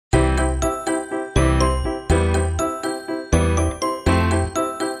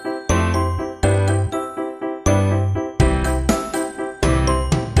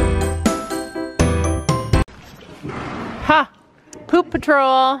Poop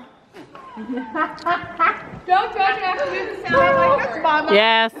patrol. Don't judge me after you sound like this, Mama.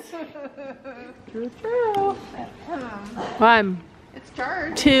 Yes. True. 1, It's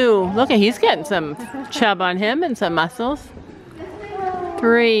charged. 2. Look at, he's getting some chub on him and some muscles.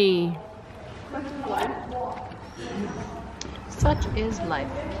 3. Such is life.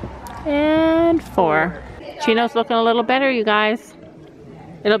 And 4. Chino's looking a little better, you guys.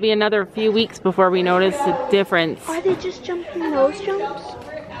 It'll be another few weeks before we notice the difference. Are they just jumping those jumps?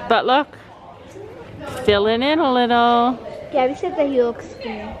 But look, filling in a little. Gabby said that he looks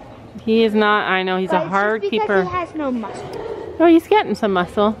skinny. He is not, I know, he's a hard keeper. He has no muscle. Oh, he's getting some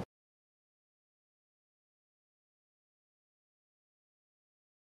muscle.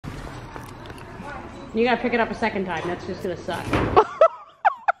 You gotta pick it up a second time. That's just gonna suck.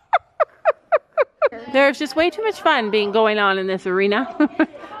 There's just way too much fun going on in this arena.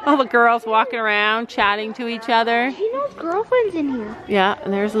 All the girls walking around, chatting to each other. Chino's girlfriend's in here. Yeah,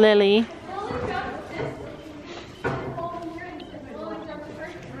 and there's Lily.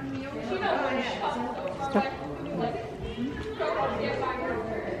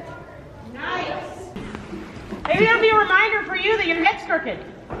 Maybe it'll be a reminder for you that your head's crooked.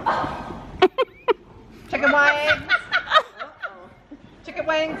 Chicken wings. Chicken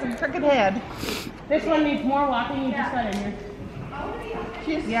wings and crooked head. This one needs more walking. You just got in here.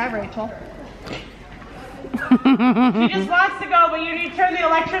 Yeah, Rachel. She just wants to go, but you need to turn the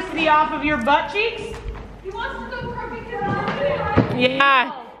electricity off of your butt cheeks. He wants to go crooked head.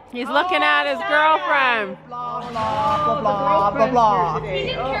 Yeah, he's looking at his girlfriend. Blah, blah, blah, blah, blah. He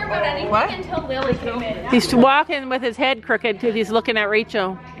didn't care about anything until Lily came in. He's walking with his head crooked because he's looking at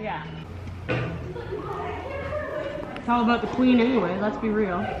Rachel. Yeah. It's all about the queen anyway, let's be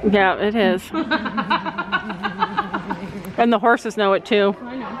real. Yeah, it is. And the horses know it too.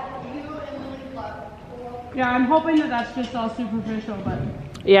 I know. Yeah, I'm hoping that that's just all superficial, but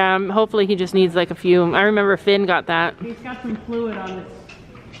Yeah, hopefully he just needs like a few. I remember Finn got that. he's got some fluid on his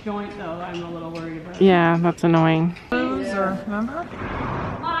joint though, I'm a little worried about. Yeah, that's annoying. Loser, remember?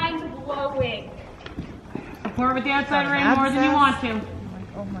 Mind blowing. Pour it with the outside ring more than you want to.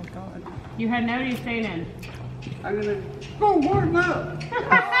 Oh my god. You heading out or you staying in?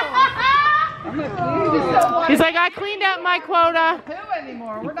 He's like, I cleaned out my quota. Who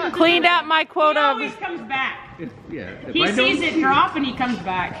anymore? We're not Cleaned out my He quota. always comes back. Yeah. If He I sees don't it see drop and he comes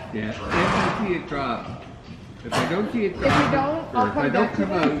back. Yeah. If I see it drop. If I don't see it drop. If you don't, I'll or if come I don't back come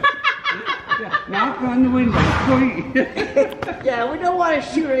to out. Yeah, knock on the window, please. Yeah, we don't want to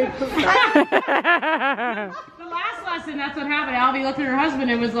shoot any poop. The last lesson, that's what happened. Albie looked at her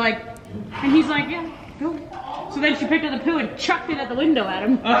husband and was like, and he's like, yeah, go. So then she picked up the poo and chucked it at the window at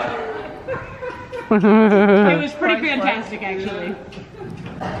him. It was pretty fantastic, actually.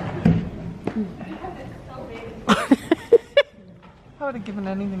 I would have given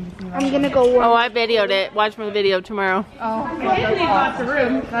anything to see that. I'm gonna go work. Oh, I videoed it. Watch my video tomorrow. Oh, He didn't need lots of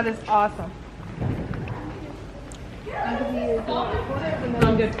room. that is awesome.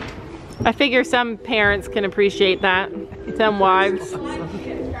 I'm good. I figure some parents can appreciate that. Some wives.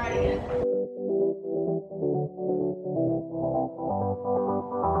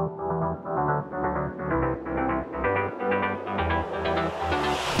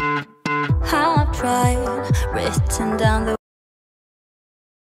 I've tried, written down the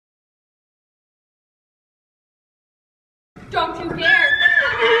Don't you dare.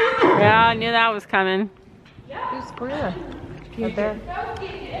 Yeah, I knew that was coming. Who's square? Right there.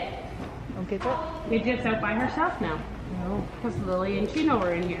 Don't get that? Gidget's out by herself now. No. Because Lily and Chino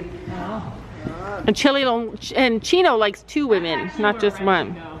were in here. And Chino likes 2 women, not just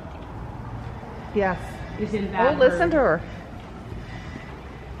one. Yes. Is in Oh, that listen herd. to her.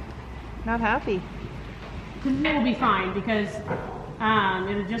 Not happy. It will be fine because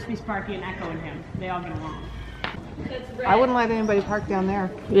it'll just be Sparky and Echo and him. They all get along. I wouldn't let anybody park down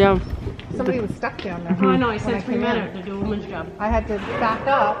there. Yeah. Somebody was stuck down there. Oh no, I when sent 3 came men in. out to do a woman's job. I had to back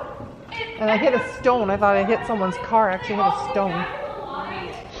up, and I hit a stone. I thought I hit someone's car. I actually hit a stone.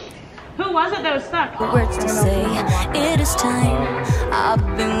 Who was it that was stuck? words to say. It is time. I've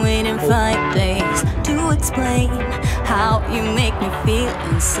been waiting 5 days to explain how you make me feel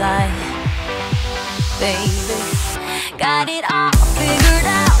inside. Baby, got it all figured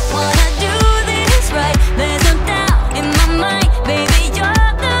out. Wanna do this right. There's no doubt in my mind. Baby,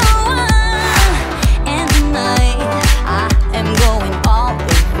 you're the one. And tonight, I am going all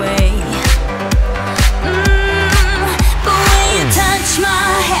the way. But when you touch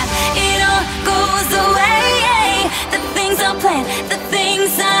my hand, it all goes away. The things I planned, the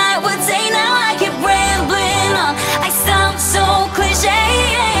things I would say. Now I keep rambling on. I sound so cliche.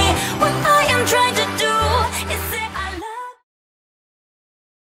 What I am trying to do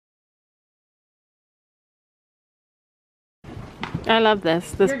I love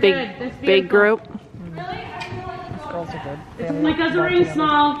this. This You're big, good. That's big beautiful. group. These girls are good. Like, does the ring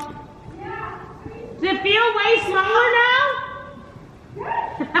small? Does it feel way smaller now?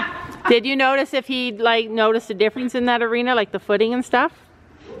 Did you notice if he like noticed a difference in that arena, like the footing and stuff?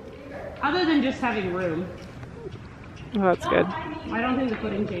 Other than just having room. Oh, that's good. I don't think the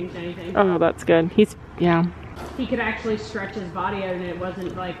footing changed anything. Oh, that's good. Yeah. He could actually stretch his body out and it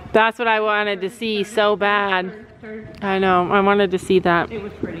wasn't like... That's what I wanted to see so bad. I know. I wanted to see that. It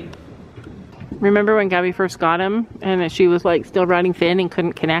was pretty. Remember when Gabby first got him and she was like still riding Finn and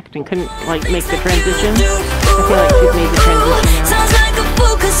couldn't connect and couldn't like make the transition? I feel like she's made the transition now. Sounds like a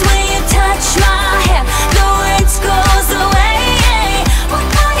focus when you touch my hair. The words goes away. What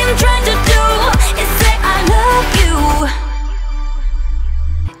I am trying to do is say I love you.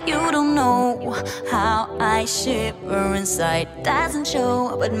 You don't know how I shiver inside. Doesn't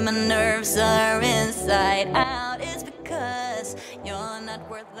show, but my nerves are inside out. It's because you're not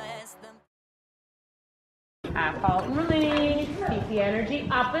worth less than... Half halt and release. Keep the energy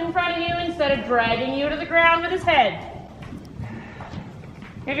up in front of you instead of dragging you to the ground with his head.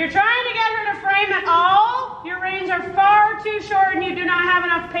 If you're trying to get her to frame at all, your reins are far too short and you do not have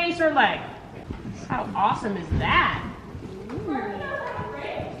enough pace or leg. How awesome is that?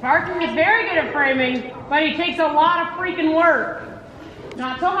 Parking is very good at framing, but he takes a lot of freaking work.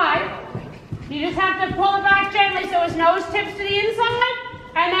 Not so high. You just have to pull it back gently so his nose tips to the inside,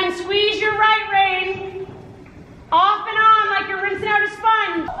 and then squeeze your right rein off and on like you're rinsing out a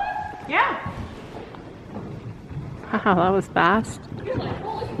sponge. Yeah. Wow, that was fast. You're like,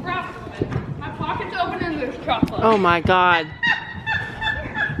 holy crap, woman. My pocket's open and there's chocolate. Oh my God.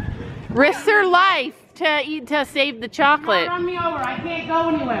 Risks her life to save the chocolate. Run me over. I can't go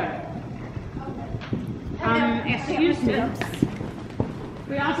anywhere. Excuse me.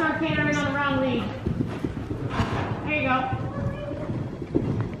 We also are catering on the wrong lead. There you go.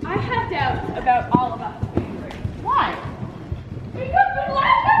 I have doubts about all of us. Why? Because we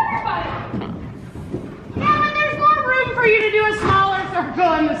laughed at everybody. Yeah, but there's more room for you to do a smaller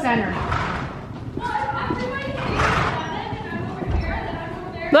circle in the center. Well, if everybody's hitting each other, and I'm over here, then I'm over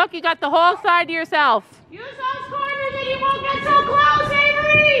there. Look, you got the whole side to yourself. Use those corners and you won't get so close,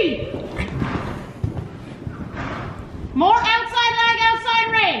 Avery! More outside leg,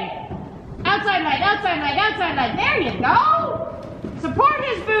 outside rein. Outside leg, outside leg, outside leg. There you go. Support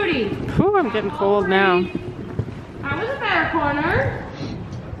his booty. Ooh, I'm getting cold now. That was a better corner.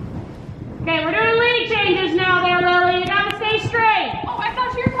 Okay, we're doing lead changes now there, Lily. You gotta stay straight. Oh, I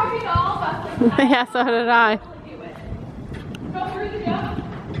thought you were talking to all of us. Like, Yeah, so did I. do it. Go through the jump.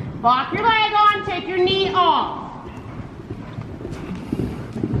 Lock your leg on, take your knee off.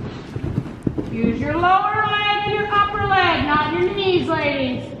 Use your lower leg and your upper leg, not your knees,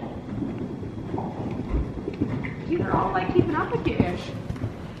 ladies. See, they're all like keeping up with you-ish.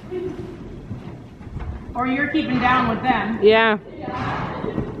 Or you're keeping down with them. Yeah.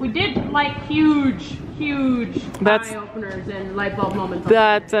 We did like huge That's- eye openers and light bulb moments.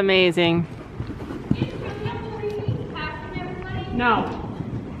 That's amazing. No.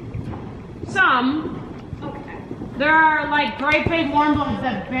 Some. Okay. There are like great big warm bloods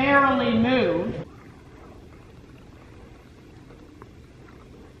that barely move.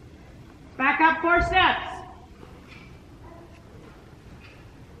 Back up 4 steps.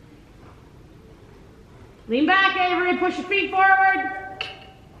 Lean back, Avery. Push your feet forward.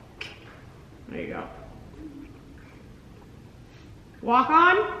 There you go. Walk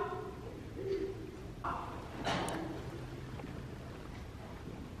on.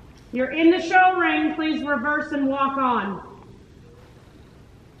 You're in the show ring. Please reverse and walk on.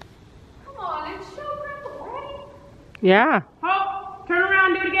 Come on, it's so real, right? Yeah. Oh, turn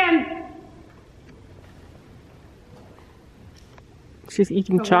around, do it again. She's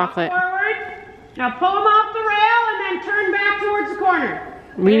eating So chocolate. Walk forward. Now pull them off the rail and then turn back towards the corner.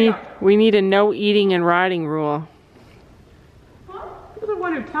 We need a no eating and riding rule. You're the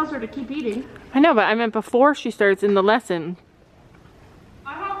one who tells her to keep eating. I know, but I meant before she starts in the lesson.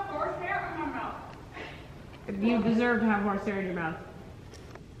 I have horsehair in my mouth. You deserve to have horsehair in your mouth.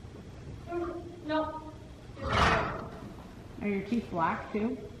 No. Are your teeth black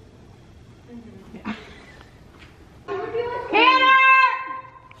too? Yeah. It would be like Hannah!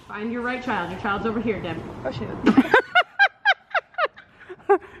 Find your right child. Your child's over here, Deb. Oh shit.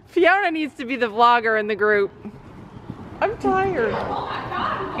 Fiona needs to be the vlogger in the group. I'm tired.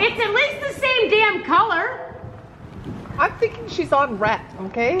 It's at least the same damn color. I'm thinking she's on red,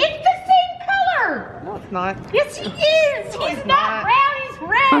 okay? It's the same color. No, it's not. Yes, he is. No, he's he's not not. brown. He's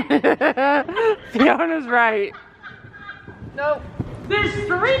red. Fiona's right. No. There's 3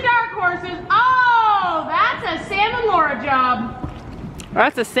 dark horses. Oh, that's a Sam and Laura job.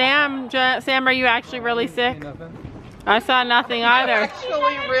 That's a Sam. Sam, are you actually really sick? I saw nothing either.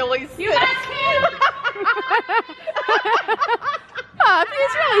 Actually, really sick. You asked him. Oh, if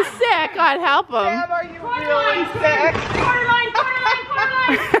he's really sick, I'd help him. Sam, are you really sick? Quarterline.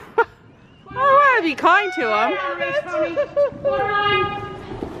 I want to be kind to him. Quarterline.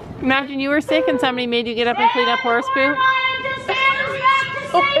 Imagine you were sick and somebody made you get up and clean up horse poop.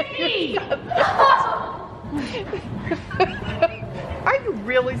 Are you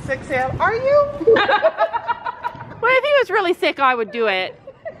really sick, Sam? Are you? Well, if he was really sick, I would do it.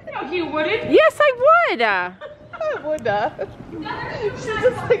 No, you wouldn't. Yes, I would. I woulda. She's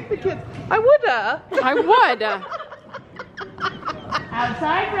just like the kids. I woulda. I would.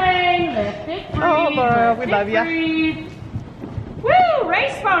 Outside rain, lift it, breathe. Oh, Laura, we love you. Breathe. Woo!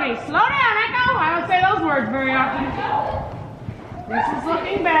 Race pony, slow down, Echo. I don't say those words very often. This is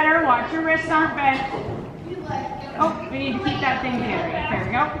looking better. Watch your wrists aren't bent. Oh, we need to keep that thing together. There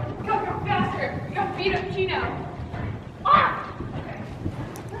we go. Go faster. You got beat up Chino.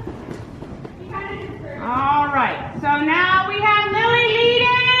 All right. So now we have Lily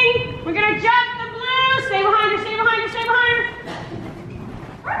leading. We're gonna jump the blue. Stay behind her. Stay behind her. Stay behind her.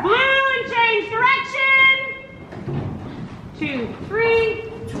 Blue and change direction. 2,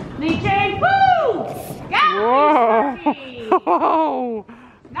 3. Lead change. Woo! Whoa. Whoa!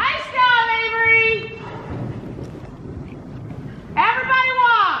 Nice job, Avery. Everybody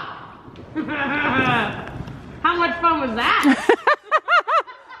walk. How much fun was that?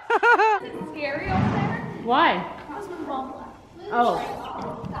 Is it scary over there? Why? Husband bomb left. Oh.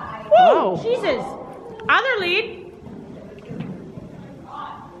 Oh. Jesus. Other lead.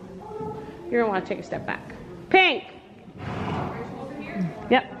 You're gonna want to take a step back. Pink.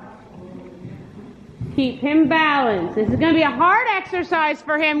 Yep. Keep him balanced. This is gonna be a hard exercise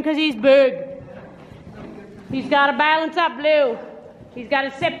for him because he's big. He's gotta balance up, Blue. He's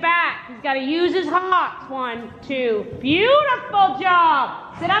gotta sit back. He's gotta use his hocks. 1, 2. Beautiful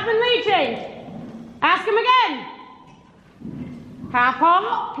job. Sit up and lead change. Ask him again. Half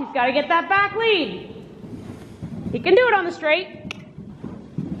halt. He's gotta get that back lead. He can do it on the straight.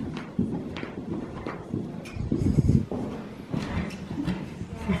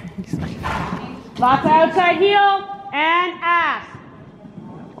 Lots of outside heel and ass.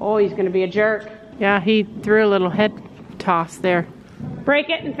 Oh, he's going to be a jerk. Yeah, he threw a little head toss there. Break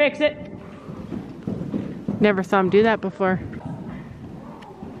it and fix it. Never saw him do that before.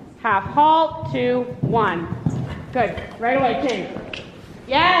 Half halt, 2, 1. Good. Right away, King.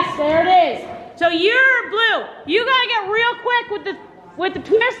 Yes, there it is. So you're Blue. You got to get real quick with the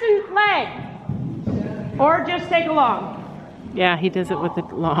twisting leg. Or just take a long. Yeah, he does it with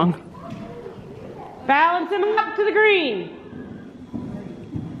it long. Balance him up to the green.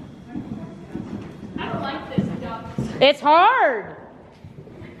 I don't like this job. It's hard.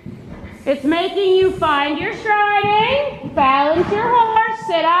 It's making you find your striding, balance your horse,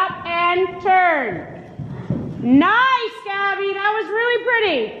 sit up and turn. Nice, Gabby. That was really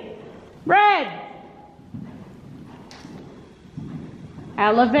pretty. Red.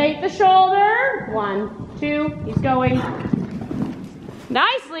 Elevate the shoulder. 1, 2. He's going.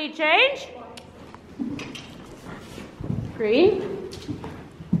 Nice lead change. Green.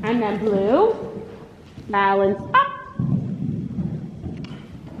 And then blue. Balance up.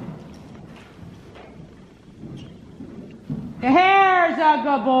 There's a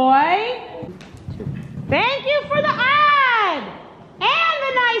good boy. Thank you for the ad. And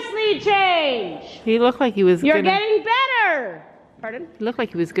the nice lead change. He looked like he was You're gonna, getting better. Pardon? He looked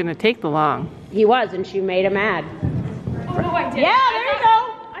like he was gonna take the long. He was, and she made him mad. Oh, no, I didn't. Yeah, there you go.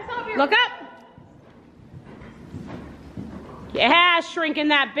 I thought we were... Look up. Yeah, shrinking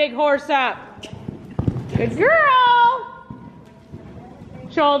that big horse up. Good girl.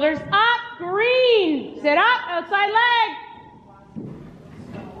 Shoulders up, green. Sit up, outside leg.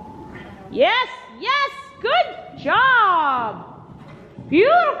 Yes, yes, good job.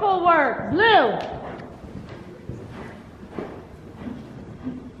 Beautiful work, Blue.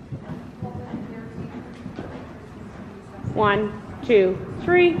 One, 2,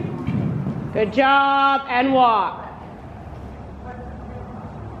 3. Good job, and walk.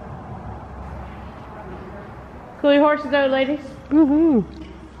 Cool your horses out, ladies. Woohoo.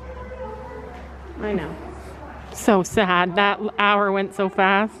 I know. So sad. That hour went so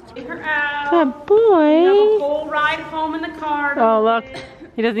fast. Take her out. Good You have a boy. full ride home in the car. Oh, look.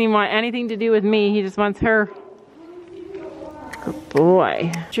 He doesn't even want anything to do with me. He just wants her. Good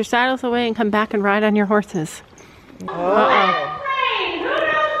boy. Put your saddles away and come back and ride on your horses. Uh-oh. Left rein. Who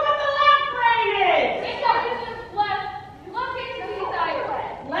knows what the left rein is? It's not just left. Left hand to the inside.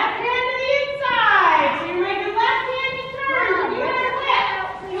 Left hand to the inside. So you're making left hand turn. You better whip.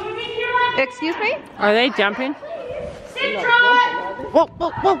 Excuse me? Are they jumping? Sit, Trot! Whoa, whoa,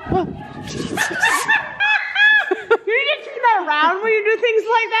 whoa, whoa. You need to turn that around when you do things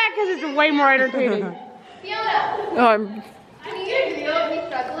like that because it's way more entertaining. Fiona, Oh, I need you to video of me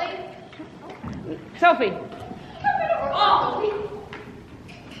struggling. Sophie, Oh.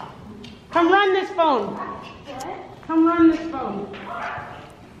 come run this phone. Come run this phone.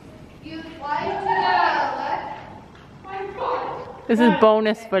 You fly to the left. My God. this is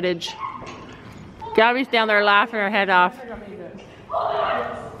bonus footage. Gabby's down there laughing her head off.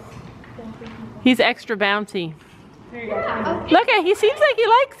 He's extra bouncy. There you go. Look at, he seems like he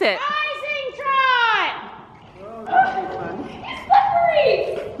likes it. Rising Trot! It's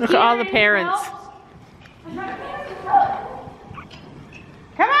slippery. Look at all the parents.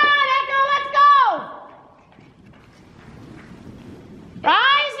 Come on, Echo, let's go!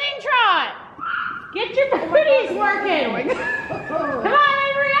 Rising Trot! Get your booties working! Come on,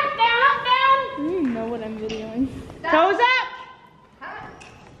 Avery, up, down, up, down! You know what I'm videoing. Toes up!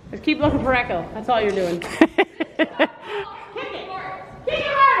 Just keep looking for Echo, that's all you're doing. Kick it! Kick it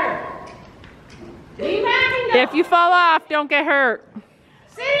harder! Lean back and go! If you fall off, don't get hurt.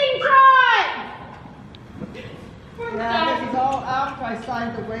 Sitting Trot! Yeah, this is all after I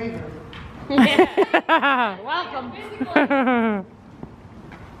signed the waiver. Welcome.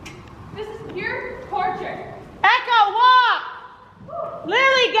 This is your portrait. Echo, walk!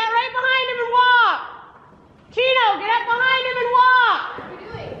 Lily, get right behind him and walk! Chino, get up behind him and walk! What are you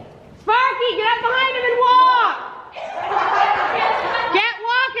doing? Sparky, get up behind him and walk! Get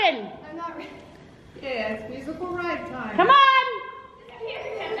walking! I'm not ready. Yeah, it's musical ride time. Come on!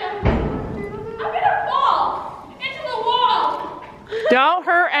 I'm gonna fall into the wall. Don't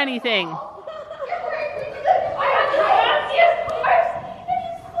hurt anything. I have to bounce you first.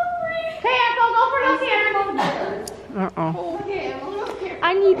 It's slippery. Hey, Echo, go for those animals. Uh-oh. Okay, I'm a little scared.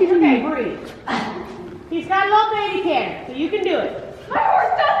 I need to okay, breathe. He's got a little baby can, so you can do it. My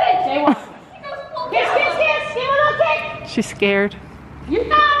horse does it. Say what? He goes full Kiss, down. kiss, kiss. Give him a little kick. She's scared. You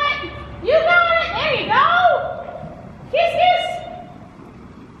got it. You got it. There you go. Kiss, kiss.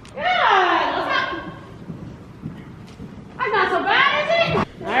 Good. Look up. That's not so bad, is it?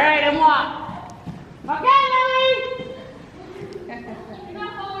 All right, and walk. Okay, Lily.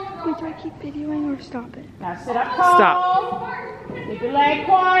 Wait, do I keep videoing or stop it? Now sit up tall. Stop. Keep your leg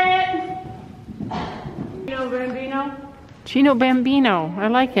quiet. Chino Bambino. Chino Bambino. I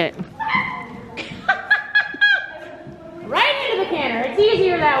like it. Right into the canter. It's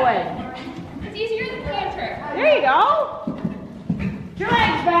easier that way. It's easier than canter. There you go. Put your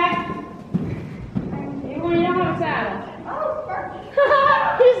legs back. Even when you don't have a saddle. Oh, Sparky.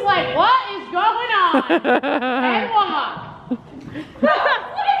 He's like, what is going on? And walk.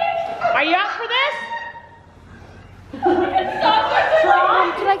 Are you up for this?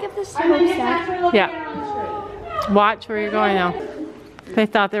 Could I give this to And then my just set? actually look Yeah. at it on the street. Watch where you're going now. They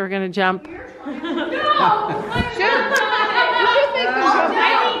thought they were going to jump. I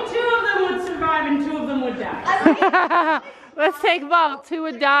think 2 of them would survive and 2 of them would die. Let's take votes. Who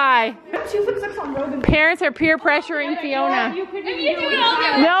would die? Parents are peer pressuring Fiona. You could If you do it, I'll do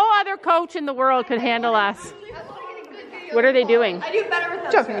it. No other coach in the world could handle us. What are they doing? I do better with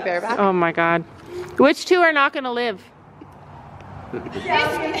those. Jumping bareback. Oh my God. Which 2 are not going to live?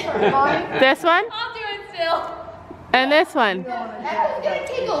 This one I'll do it still. and this one. Echo's gonna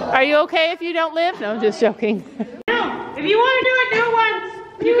take a Are you okay if you don't live? No, I'm just joking. No, if you want to do it once.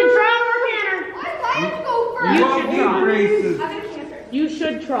 You can try or canter. I have to go first. You should try. Races. I'm gonna canter. You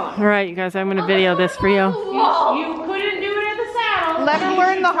should try. All right, you guys, I'm going to video this for you. You couldn't do it at the saddle. Let him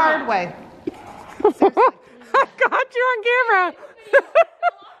learn the hard way. I got you on camera.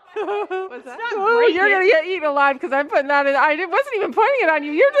 What's that? Oh, you're gonna get eaten alive because I'm putting that in. I wasn't even pointing it on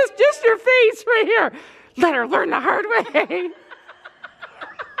you. You're just your face right here. Let her learn the hard way.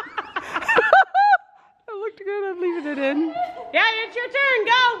 It looked good. I'm leaving it in. Yeah, it's your turn.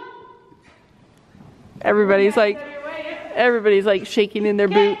 Go. Everybody's like shaking in their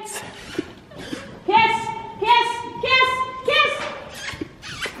boots. Kiss, kiss, kiss, kiss.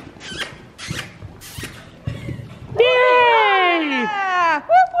 Yay! Yeah.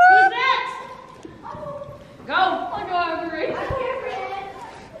 Who's next? Go. I'll go out of the race.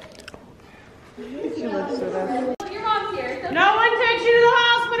 Your mom's here. So No one takes you to the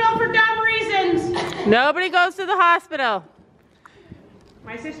hospital for dumb reasons. Nobody goes to the hospital.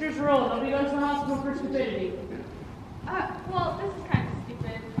 My sister's rule. Nobody goes to the hospital for stupidity. well, this is kind of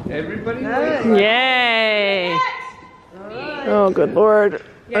stupid. Everybody Nice. Yay! Next. Oh, good Lord.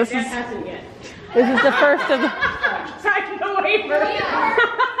 Yeah, This Dad is hasn't yet. this is the first of the. Sign the waiver. You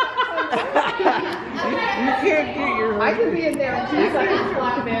can't get your I could be in there in 2 seconds,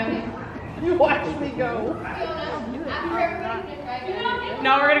 Black Man. You watch me go.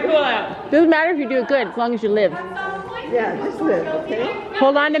 No, we're gonna cool out. Doesn't matter if you do it good, as long as you live. Yeah, just live, okay?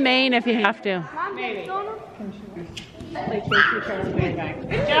 Hold on to Maine if you have to. Maybe.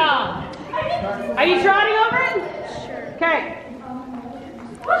 Good job. Are you trotting over it? Sure. Okay.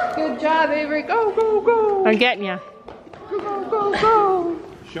 Good job, Avery. Go, go, go. I'm getting you. Go, go, go, go.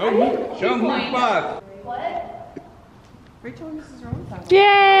 Show him who's boss. Rachel and Mrs. Rose.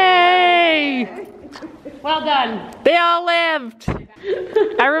 Yay! Well done. They all lived.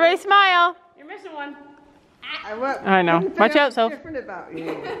 Everybody smile. You're missing one. I know. Watch out, Soph. Different about you.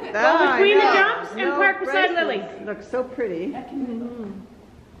 Go between the jumps and park beside Lily. Looks so pretty.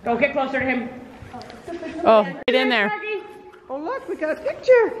 Go get closer to him. Oh, get in there. Oh look, we got a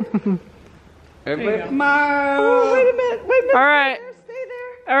picture. Everybody smile. Oh, wait a minute. Wait a minute. All right. Stay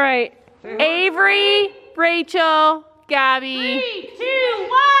there. All right. Avery, Rachel, Gabby, 3, 2,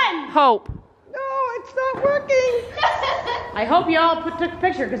 1. Hope. No, it's not working. I hope you all took a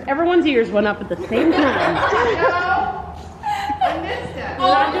picture because everyone's ears went up at the same time. I missed it.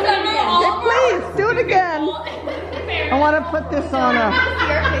 Hey, please, do it again. I want to put this on a...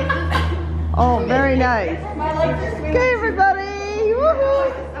 Oh, very nice. Okay, everybody.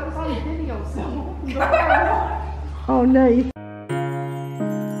 Woohoo. I was on video, so. Oh, nice.